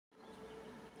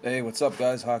Hey, what's up,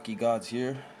 guys? Hockey Gods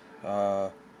here.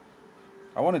 Uh,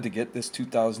 I wanted to get this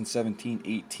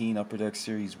 2017-18 Upper Deck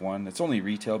Series 1. It's only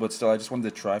retail, but still, I just wanted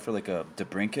to try for like a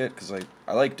DeBrincat because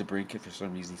I like DeBrincat for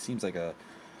some reason. He seems like a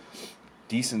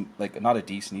decent, like not a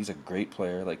decent, he's a great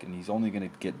player, like, and he's only going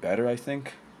to get better, I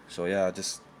think. So, yeah,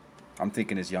 I'm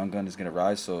thinking his young gun is going to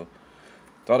rise, so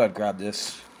thought I'd grab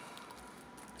this.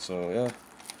 So, yeah,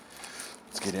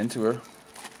 let's get into her.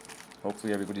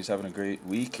 Hopefully, everybody's having a great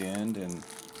weekend and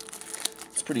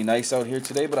it's pretty nice out here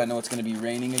today, but I know it's going to be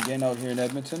raining again out here in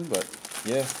Edmonton. But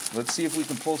yeah, let's see if we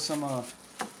can pull some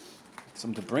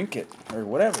DeBrincat or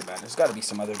whatever, man. There's got to be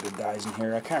some other good guys in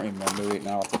here. I can't remember right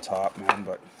now off the top, man,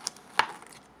 but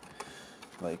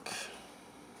like,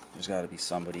 there's got to be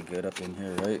somebody good up in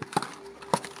here, right?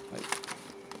 Like,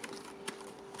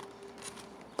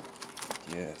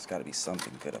 yeah, there's got to be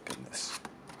something good up in this,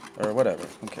 or whatever.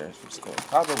 Who cares? We'll just go.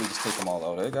 How about we just take them all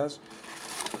out, eh, guys?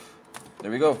 There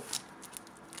we go.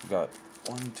 We got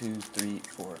 1, 2, 3,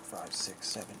 4, 5, 6,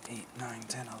 7, 8, 9,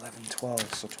 10, 11,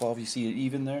 12. So 12, you see it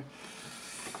even there?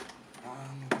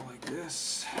 Go like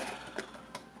this.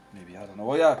 Maybe, I don't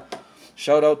know. Oh, yeah.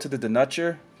 Shout out to the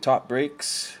Denutcher. Top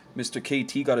Breaks. Mr.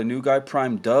 KT got a new guy.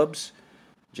 Prime Dubs.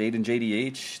 Jade and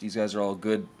JDH. These guys are all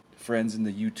good friends in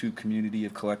the YouTube community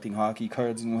of collecting hockey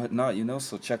cards and whatnot, you know?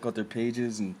 So check out their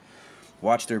pages and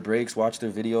watch their breaks, watch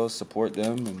their videos, support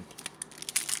them, and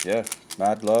yeah,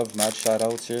 mad love, mad shout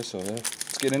outs here. So yeah,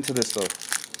 let's get into this though.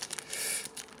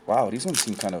 Wow, these ones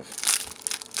seem kind of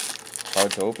hard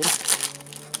to open.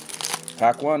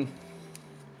 Pack 1,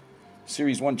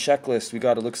 Series 1 checklist. We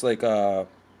got, it looks like what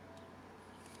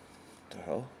the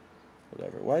hell,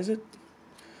 whatever. Why is it?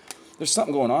 There's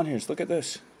something going on here. Just look at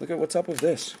this. Look at what's up with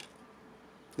this.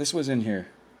 This was in here.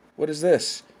 What is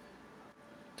this?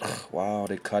 Ugh, wow,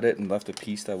 they cut it and left a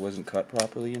piece that wasn't cut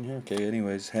properly in here. Okay,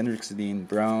 anyways, Henriksen,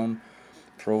 Brown,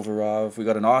 Provorov. We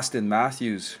got an Austin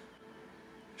Matthews,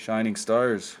 Shining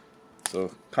Stars.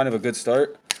 So kind of a good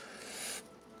start.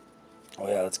 Oh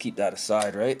yeah, let's keep that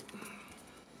aside, right?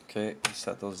 Okay,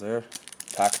 set those there.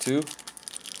 Pack 2.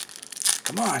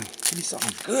 Come on, give me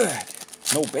something good.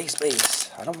 No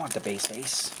base. I don't want the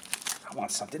base. I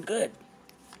want something good.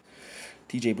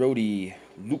 TJ Brody,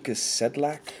 Lucas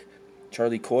Sedlak,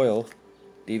 Charlie Coyle,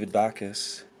 David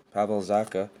Backus, Pavel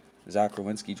Zacha, Zach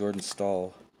Rowinski, Jordan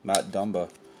Stahl, Matt Dumba.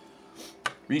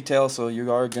 Retail, so you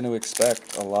are going to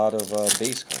expect a lot of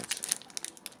base cards.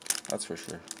 That's for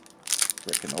sure.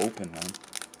 Frickin' open, man.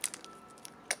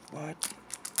 What?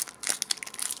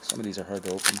 Some of these are hard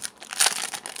to open.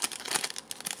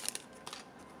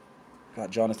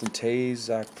 Got Jonathan Toews,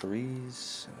 Zach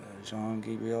Parise,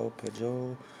 Jean-Gabriel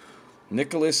Pageau,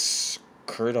 Nicholas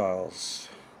Kurdials.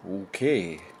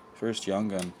 Okay. First young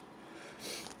gun.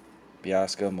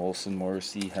 Biasca, Molson,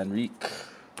 Morrissey, Henrique.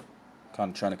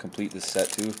 Kind of trying to complete this set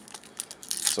too.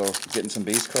 So getting some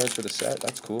base cards for the set.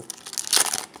 That's cool.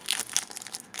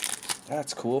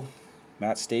 That's cool.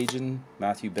 Matt Stajan,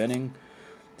 Matthew Benning,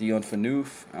 Dion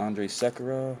Phaneuf, Andrei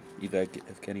Sekera,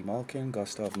 Evgeny Malkin,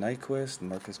 Gustav Nyquist,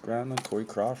 Marcus Granlund, Corey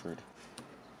Crawford.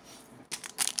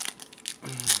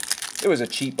 It was a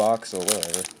cheap box, so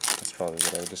whatever. That's probably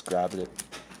what I just grabbed it.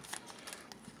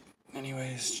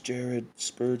 Anyways, Jared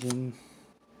Spurgeon,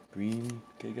 Green.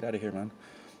 Okay, get out of here, man.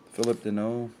 Philip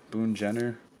Deneau, Boone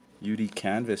Jenner, UD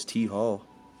Canvas, T. Hall.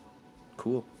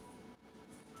 Cool.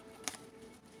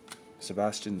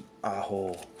 Sebastian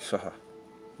Aho.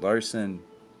 Larson.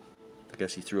 I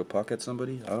guess he threw a puck at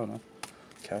somebody. I don't know.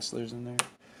 Kessler's in there.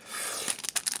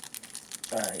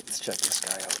 Alright, let's check this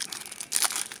guy out.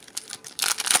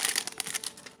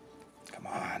 Come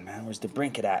on, man. Where's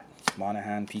DeBrincat at?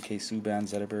 Monahan, PK Subban,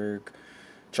 Zetterberg.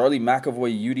 Charlie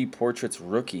McAvoy, UD Portraits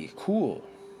rookie. Cool.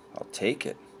 I'll take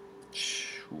it.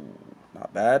 Ooh,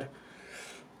 not bad.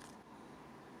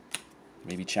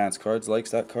 Maybe Chance Cards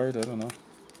likes that card. I don't know.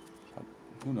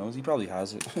 Who knows? He probably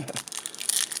has it.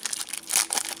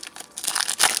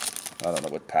 I don't know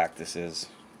what pack this is.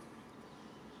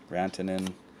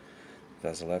 Rantanen,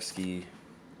 Vasilevsky,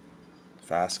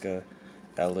 Fasca,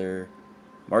 Eller,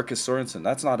 Marcus Sorensen.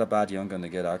 That's not a bad young gun to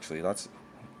get, actually. That's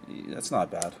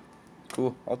not bad.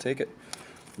 Cool. I'll take it.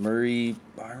 Murray,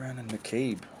 Byron, and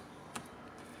McCabe.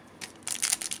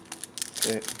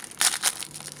 Okay.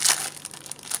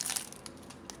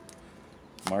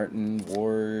 Martin,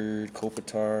 Ward,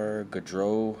 Kopitar,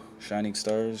 Gaudreau, Shining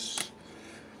Stars,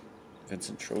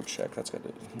 Vincent Trocheck. That's got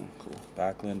it. Cool.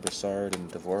 Backlund, Brassard,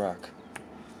 and Dvorak.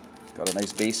 Got a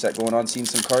nice base set going on. Seeing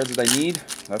some cards that I need.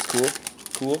 That's cool.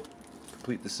 Cool.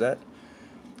 Complete the set.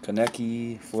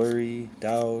 Konecki, Fleury,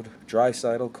 Dowd,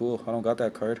 Draisaitl. Cool. I don't got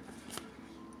that card.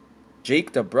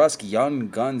 Jake DeBrusk, Young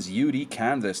Guns, UD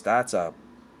Canvas. That's a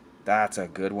That's a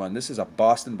good one. This is a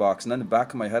Boston box. And then in the back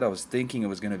of my head, I was thinking it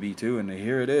was going to be too. And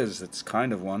here it is. It's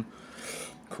kind of one.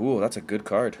 Cool. That's a good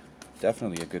card.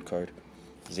 Definitely a good card.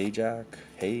 Zajac,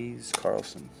 Hayes,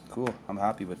 Carlson. Cool. I'm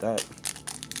happy with that.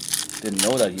 Didn't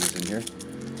know that he was in here.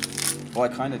 Well, I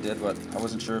kind of did, but I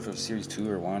wasn't sure if it was Series 2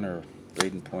 or 1 or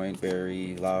Braden Point,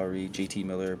 Barry, Lowry, JT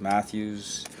Miller,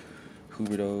 Matthews,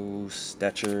 Huberto,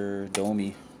 Stetcher,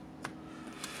 Domi.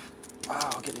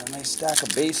 Wow, getting a nice stack of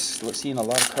base. We're seeing a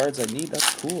lot of cards I need.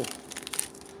 That's cool.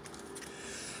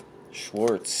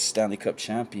 Schwartz, Stanley Cup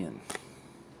champion.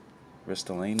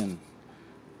 Ristolainen,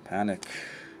 Panic.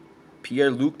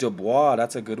 Pierre-Luc Dubois,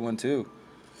 that's a good one too.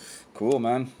 Cool,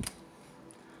 man.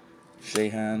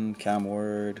 Shahan, Cam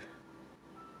Ward,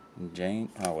 Jane.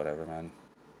 Oh, whatever, man.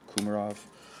 Kumarov.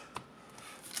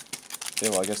 Okay,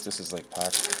 well, I guess this is like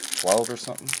pack 12 or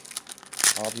something,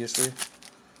 obviously.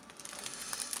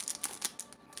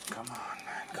 Come on,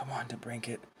 man. Come on,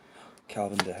 DeBrincat.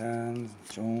 Calvin DeHaan,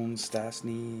 Jones,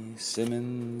 Stastny,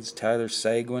 Simmons, Tyler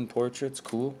Seguin portraits.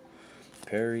 Cool.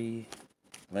 Perry,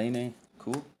 Lane.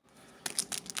 Cool.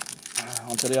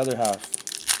 On to the other half.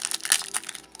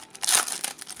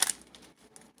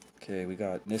 Okay, we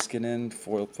got Niskanen,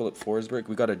 Philip Forsberg.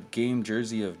 We got a game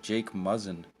jersey of Jake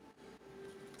Muzzin.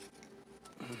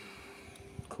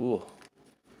 Cool.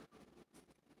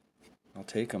 I'll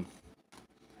take him.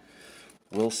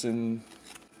 Wilson.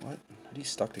 What? Are these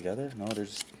stuck together? No,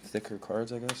 there's thicker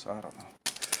cards, I guess. I don't know.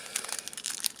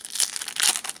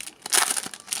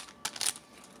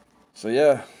 So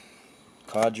yeah,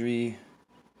 Kadri,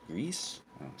 Greece,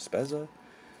 Spezza,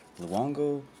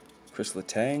 Luongo, Chris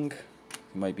Letang.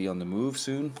 He might be on the move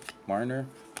soon. Marner,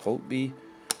 Holtby.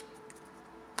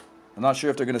 I'm not sure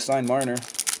if they're going to sign Marner.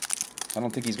 I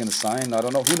don't think he's going to sign. I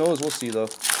don't know. Who knows? We'll see, though.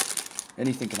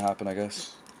 Anything can happen, I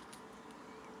guess.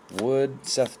 Wood,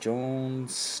 Seth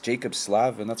Jones, Jacob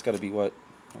Slavin. That's got to be what?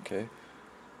 Okay.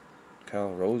 Kyle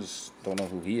Rose. Don't know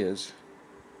who he is.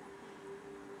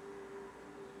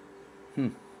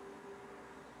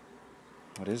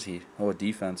 What is he? Oh, a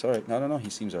defense. All right. I don't know. He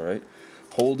seems all right.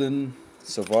 Holden,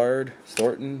 Savard,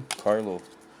 Thornton, Carlo.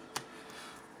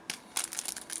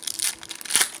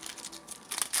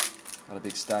 Got a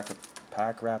big stack of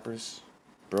pack wrappers.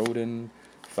 Broden,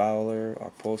 Fowler,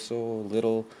 Okposo,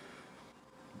 Little,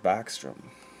 Backstrom.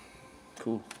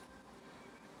 Cool.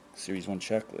 Series 1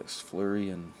 checklist. Fleury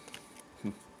and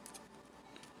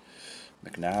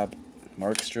McNabb,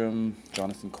 Markstrom,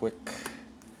 Jonathan Quick.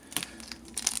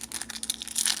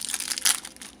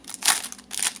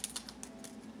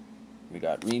 We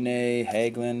got Rene,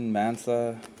 Hagelin,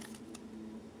 Mantha.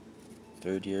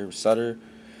 Third year, Sutter.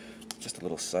 Just a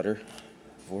little Sutter.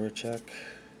 Voracek.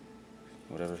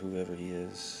 Whoever he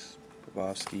is.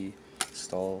 Bobovsky.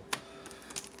 Stahl.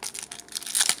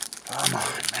 Come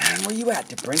on, man. Where you at,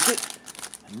 DeBrincat?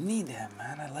 I need him,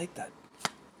 man. I like that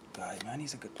guy, man.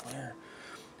 He's a good player.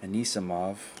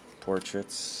 Anisimov.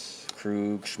 Portraits.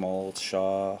 Krug, Schmaltz,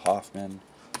 Shaw, Hoffman.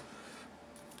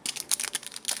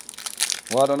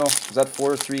 Well, I don't know. Is that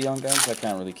 4 or 3 young guns? I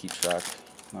can't really keep track.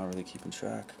 Not really keeping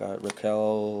track. Got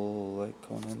Raquel, like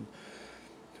Conan,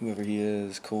 whoever he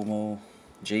is, Como,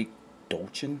 Jake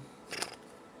Dolchin.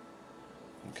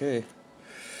 Okay.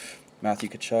 Matthew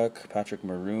Tkachuk, Patrick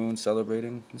Maroon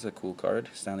celebrating. This is a cool card.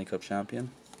 Stanley Cup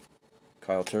champion.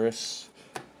 Kyle Turris.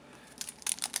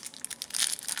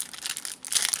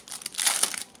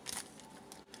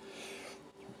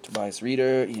 Tobias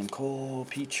Reeder, Ian Cole,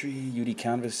 Petrie, UD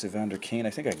Canvas, Evander Kane. I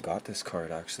think I got this card,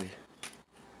 actually.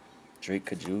 Drake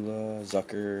Kajula,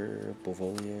 Zucker,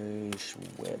 Beauvillier,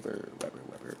 Weber.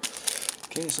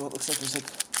 Okay, so it looks like there's like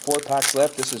 4 packs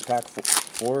left. This is pack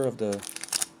 4 of the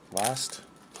last.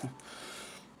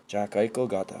 Jack Eichel,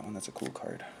 got that one. That's a cool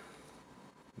card.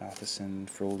 Matheson,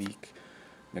 Frolik,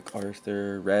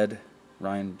 MacArthur, Red,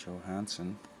 Ryan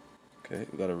Johansson. Okay,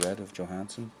 we got a red of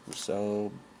Johansson.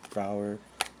 Roussel, Brower,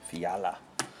 Fiala.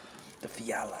 The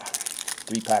Fiala.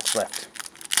 3 packs left.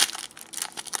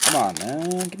 Come on,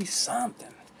 man. Give me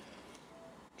something.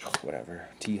 Whatever.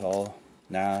 T. Hall,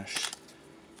 Nash,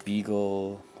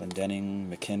 Beagle, Glendening,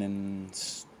 McKinnon,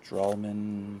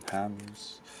 Strawman,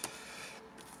 Hams.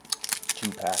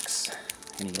 2 packs.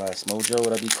 Any last mojo?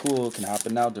 Would that be cool? Can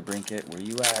happen now. DeBrincat, where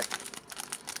you at?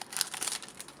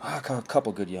 A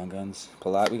couple good young guns.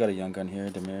 Palat, we got a young gun here.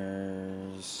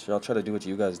 Demers. I'll try to do what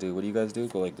you guys do. What do you guys do?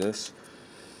 Go like this.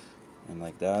 And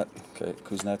like that. Okay.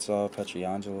 Kuznetsov,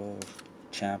 Petriangelo,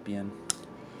 champion.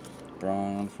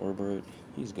 Braun, Forbert.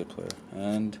 He's a good player.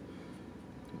 And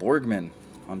Borgman.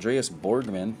 Andreas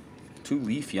Borgman. 2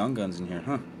 Leaf young guns in here,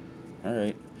 huh?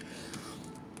 Alright.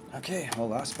 Okay, well,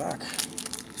 last pack.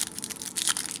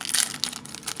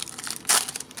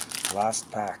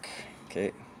 Last pack.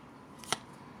 Okay.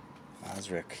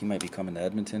 Mazrick. He might be coming to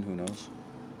Edmonton. Who knows?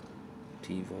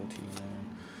 Tivo,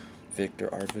 Victor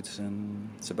Arvidsson,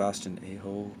 Sebastian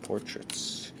Aho,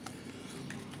 portraits.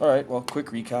 Alright, well, quick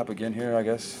recap again here, I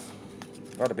guess.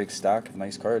 Got a big stack of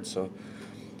nice cards. So,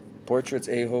 portraits,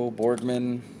 Aho,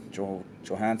 Borgman,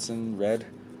 Johansson, red.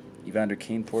 Evander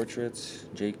Kane portraits,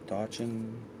 Jake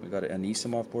Dotchin. We got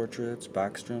Anisimov portraits,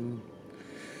 Backstrom,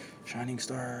 Shining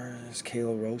Stars,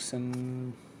 Kale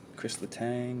Rosen, Chris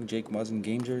Letang, Jake Muzzin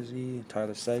game jersey,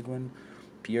 Tyler Seguin,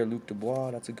 Pierre-Luc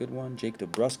Dubois, that's a good one. Jake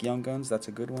DeBrusk, Young Guns, that's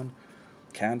a good one.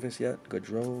 Canvas yet,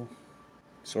 Gaudreau,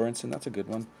 Sorensen, that's a good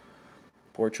one.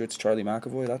 Portraits, Charlie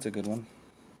McAvoy, that's a good one.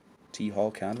 T.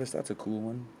 Hall Canvas, that's a cool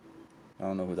one. I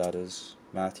don't know who that is.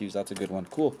 Matthews, that's a good one.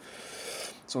 Cool.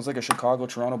 So it's like a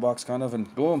Chicago-Toronto box kind of,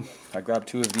 and boom, I grabbed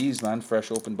 2 of these, man,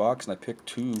 fresh open box, and I picked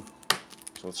 2. So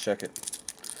let's check it.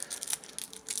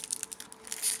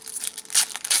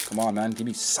 Come on, man, give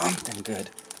me something good.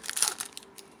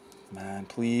 Man,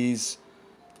 please.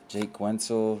 Jake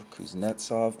Guentzel,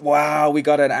 Kuznetsov. Wow, we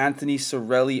got an Anthony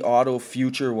Cirelli Auto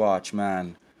Future Watch,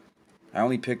 man. I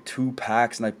only picked 2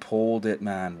 packs and I pulled it,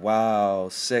 man. Wow,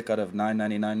 sick. Out of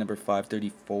 999, number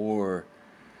 534.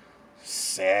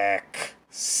 Sick.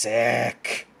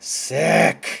 Sick.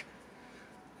 Sick.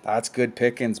 That's good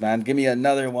pickings, man. Give me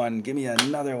another one. Give me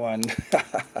another one.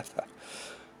 That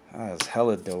was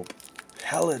hella dope.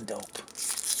 Hella dope.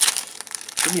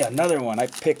 Give me another one. I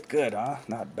picked good, huh?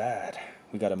 Not bad.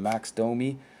 We got a Max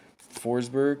Domi.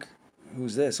 Forsberg.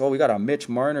 Who's this? Oh, we got a Mitch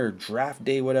Marner. Draft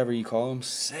day, whatever you call him.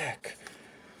 Sick.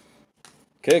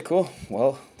 Okay, cool.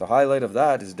 Well, the highlight of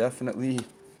that is definitely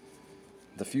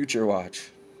the Future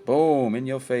Watch. Boom, in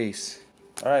your face.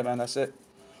 All right, man, that's it.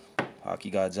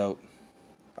 Hockey Gods out.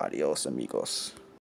 Adios, amigos.